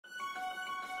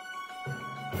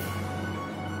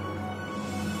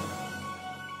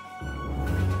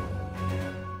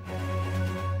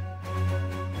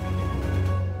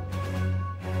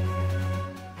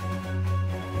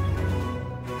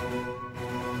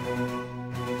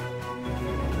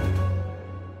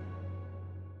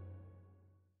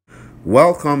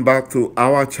Welcome back to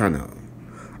our channel,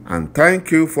 and thank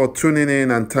you for tuning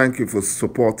in and thank you for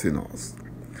supporting us.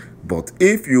 But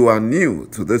if you are new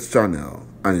to this channel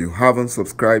and you haven't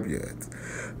subscribed yet,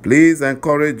 please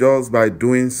encourage us by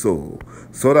doing so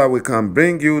that we can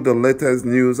bring you the latest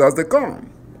news as they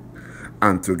come.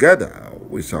 And together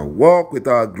we shall work with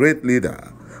our great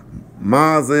leader,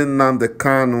 Mazi Nnamdi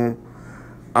Kanu,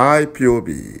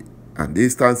 IPOB, and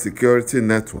Eastern Security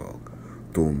Network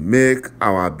to make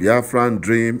our Biafran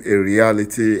dream a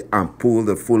reality and pull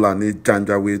the Fulani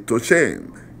Janjaweed to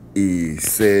shame. He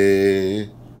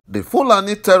said. The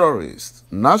Fulani terrorist,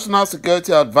 National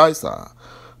Security Advisor,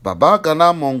 ญี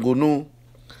MNK,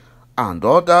 and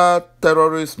other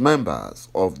terrorist members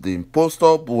of the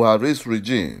impostor Buhari's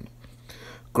regime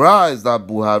cries that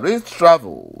Buhari's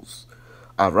travels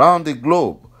around the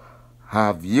globe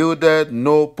have yielded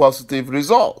no positive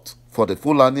result for the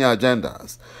Fulani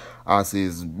agendas, as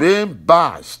he's being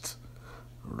bashed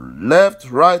left,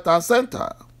 right, and center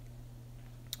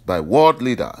by world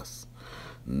leaders.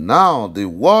 Now the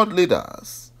world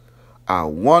leaders are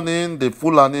warning the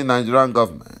Fulani Nigerian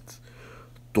government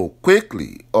to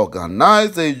quickly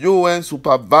organize a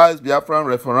UN-supervised Biafran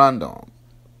referendum,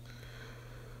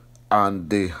 and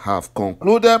they have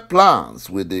concluded plans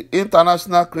with the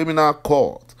International Criminal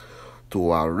Court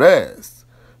to arrest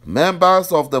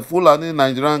members of the Fulani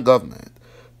Nigerian government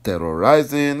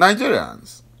terrorizing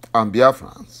Nigerians and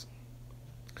Biafrans.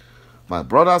 My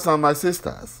brothers and my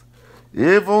sisters,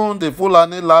 even the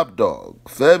Fulani lapdog,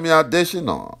 Femi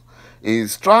Adesina,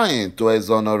 is trying to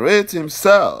exonerate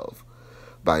himself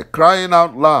by crying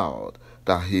out loud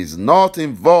that he is not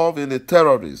involved in the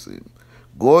terrorism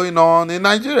going on in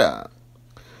Nigeria,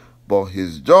 but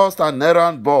he's just an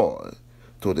errand boy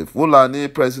to the Fulani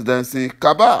presidency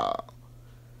cabal.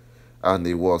 And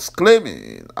he was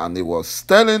claiming and he was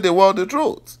telling the world the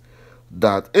truth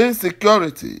that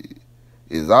insecurity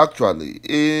is actually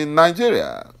in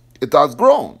Nigeria. It has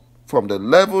grown from the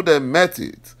level they met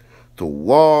it to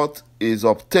what is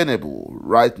obtainable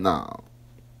right now.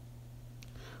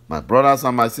 My brothers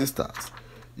and my sisters,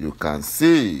 you can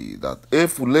see that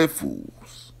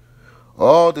Efulefus,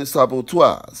 all the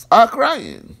saboteurs, are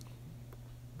crying.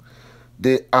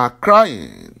 They are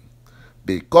crying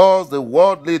because the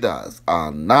world leaders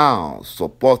are now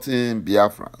supporting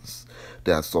Biafrans.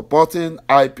 They are supporting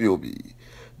IPOB.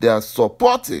 They are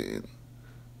supporting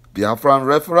Biafran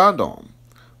referendum.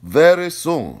 Very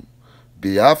soon,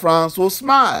 Biafrans will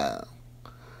smile.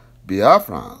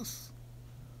 Biafrans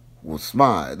will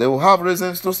smile. They will have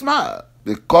reasons to smile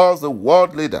because the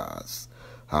world leaders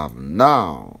have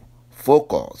now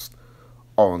focused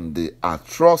on the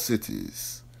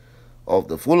atrocities of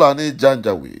the Fulani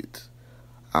Janjaweed,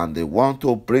 and they want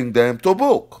to bring them to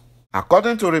book.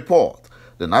 According to report,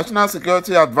 the National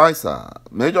Security Advisor,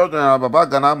 Major General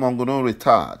ญี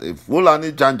retired, a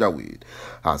Fulani Janjaweed,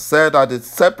 has said that the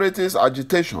separatist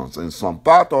agitations in some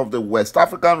part of the West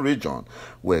African region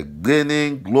were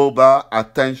gaining global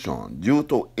attention due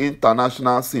to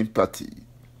international sympathy.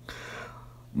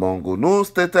 MNK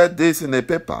stated this in a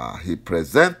paper he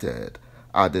presented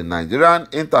at the Nigerian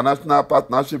International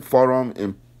Partnership Forum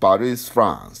in Paris,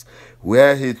 France,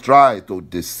 where he tried to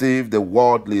deceive the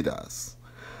world leaders.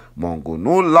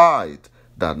 MNK lied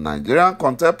that Nigerian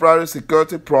contemporary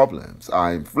security problems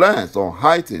are influenced or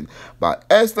heightened by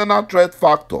external threat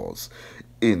factors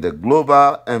in the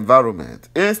global environment,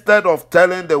 instead of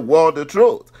telling the world the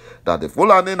truth that the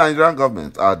Fulani Nigerian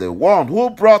government are the one who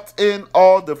brought in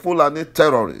all the Fulani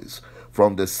terrorists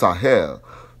from the Sahel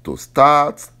to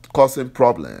start causing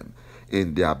problems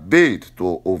in their bid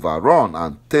to overrun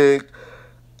and take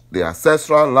the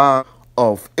ancestral land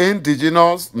of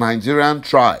indigenous Nigerian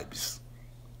tribes.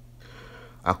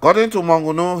 According to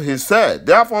MNK, he said,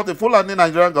 therefore the Fulani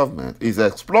Nigerian government is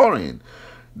exploring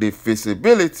the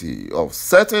feasibility of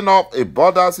setting up a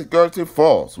border security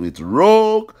force with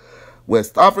rogue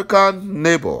West African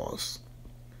neighbors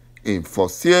in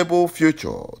foreseeable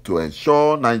future to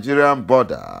ensure Nigerian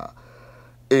border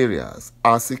areas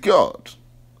are secured.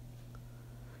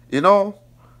 You know,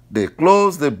 they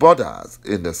closed the borders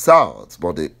in the south,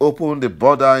 but they opened the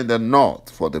border in the north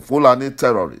for the Fulani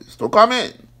terrorists to come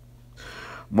in.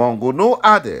 MNK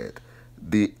added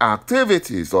the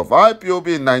activities of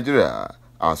IPOB in Nigeria,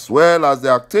 as well as the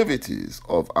activities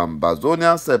of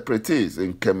Ambazonian separatists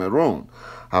in Cameroon,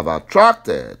 have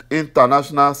attracted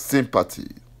international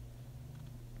sympathy.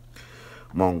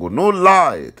 MNK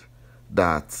lied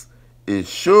that it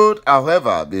should,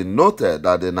 however, be noted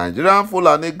that the Nigerian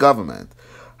Fulani government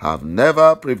have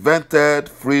never prevented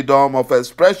freedom of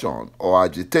expression or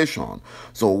agitation.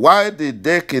 So why did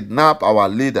they kidnap our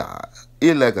leader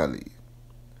illegally?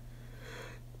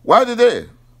 Why did they?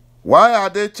 Why are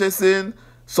they chasing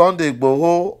Sunday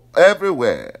Igboho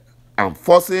everywhere and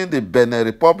forcing the Benin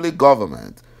Republic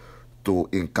government to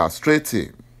incarcerate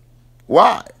him?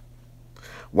 Why?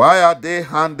 Why are they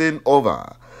handing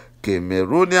over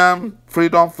Cameroonian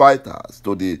freedom fighters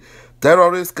to the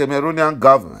terrorist Cameroonian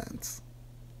government?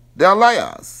 They are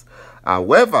liars.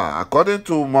 However, according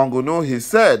to ṁONGUNO, he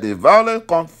said the violent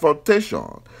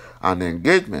confrontation and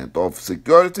engagement of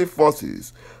security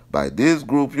forces by this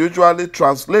group usually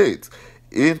translates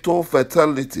into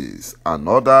fatalities and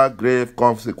other grave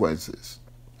consequences.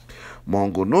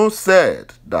 ṁONGUNO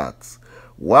said that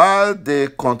while they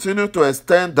continue to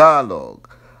extend dialogue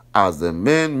as the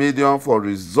main medium for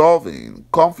resolving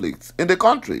conflicts in the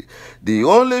country, the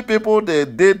only people they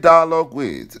did dialogue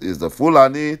with is the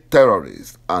Fulani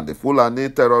terrorists and the Fulani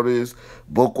terrorists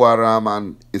Boko Haram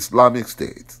and Islamic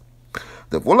State.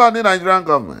 The Fulani Nigerian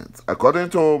government, according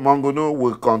to ṁONGUNO,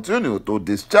 will continue to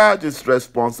discharge its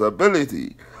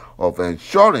responsibility of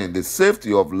ensuring the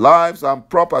safety of lives and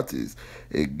properties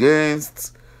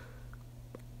against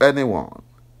anyone,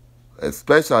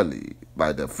 especially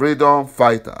by the freedom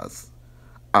fighters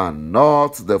and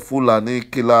not the Fulani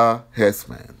killer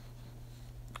herdsmen.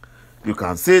 You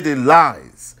can see the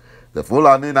lies the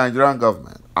Fulani Nigerian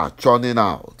government are churning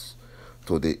out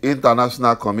to the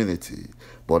international community,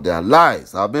 but their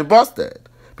lies have been busted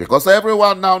because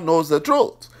everyone now knows the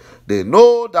truth. They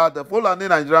know that the Fulani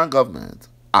Nigerian government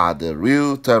are the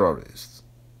real terrorists,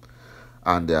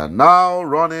 and they are now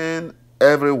running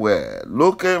everywhere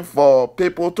looking for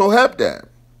people to help them.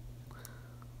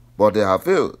 But they have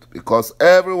failed because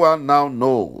everyone now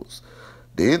knows,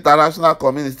 the international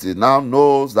community now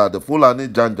knows that the Fulani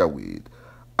Janjaweed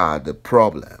are the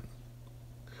problem.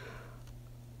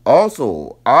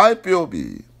 Also,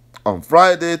 IPOB on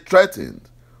Friday threatened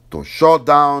to shut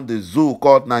down the zoo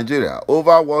called Nigeria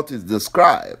over what is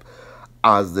described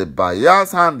as the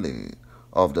biased handling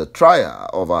of the trial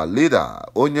of our leader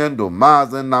Onyendo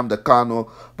Mazen Nnamdi Kanu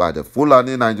by the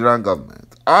Fulani Nigerian government.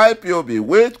 IPOB,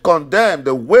 which condemned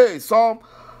the way some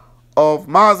of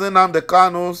Mazen Nnamdi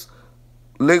Kanu's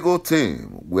legal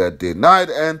team were denied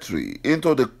entry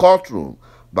into the courtroom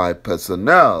by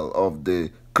personnel of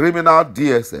the criminal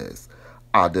DSS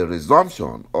at the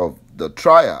resumption of the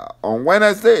trial on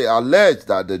Wednesday, alleged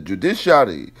that the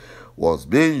judiciary was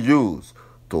being used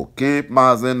to keep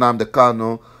Mazen Nnamdi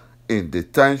Kanu in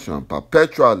detention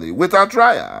perpetually without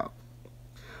trial.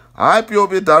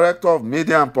 IPOB Director of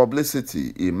Media and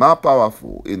Publicity, Emma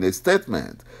Powerful, in a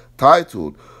statement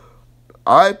titled,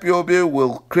 IPOB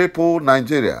will cripple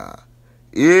Nigeria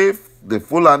if the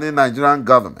Fulani Nigerian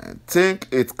government think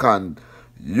it can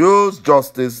use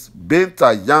Justice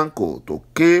Binta Yanko to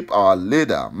keep our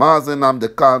leader Mazen Nnamdi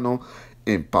Kanu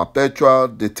in perpetual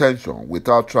detention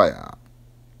without trial.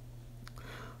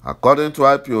 According to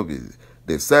IPOB,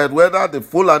 they said whether the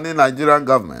Fulani Nigerian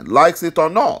government likes it or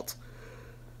not,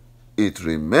 it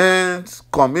remains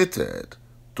committed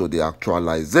to the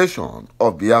actualization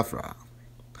of Biafra.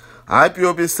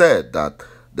 IPOB said that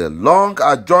the long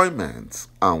adjournments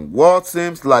and what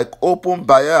seems like open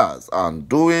bias and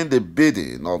doing the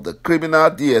bidding of the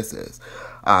criminal DSS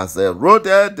has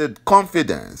eroded the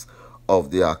confidence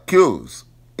of the accused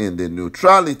in the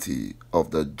neutrality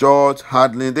of the judge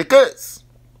handling the case.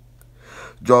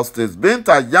 Justice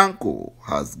Binta Yanko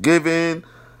has given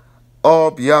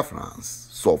all Biafrans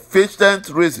sufficient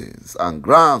reasons and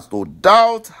grounds to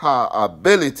doubt her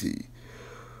ability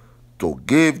to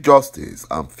give justice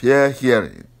and fair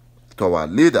hearing to our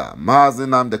leader Mazen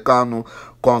Nnamdi Kanu,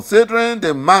 considering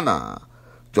the manner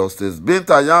Justice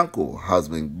Binta Yanko has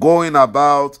been going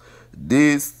about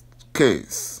this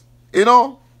case. You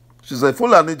know, she's a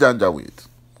Fulani Janjaweed.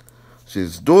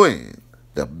 She's doing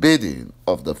the bidding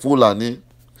of the Fulani,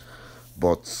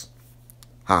 but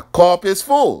her cup is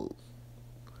full.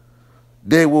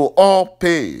 They will all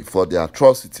pay for their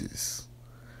atrocities.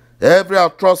 Every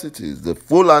atrocities the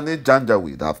Fulani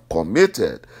Janjaweed have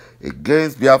committed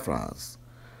against Biafrans,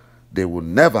 they will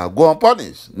never go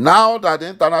unpunished. Now that the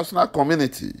international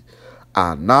community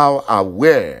are now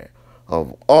aware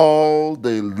of all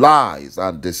the lies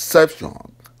and deception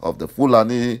of the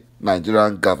Fulani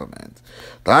Nigerian government.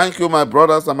 Thank you, my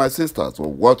brothers and my sisters,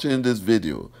 for watching this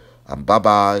video, and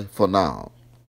bye-bye for now.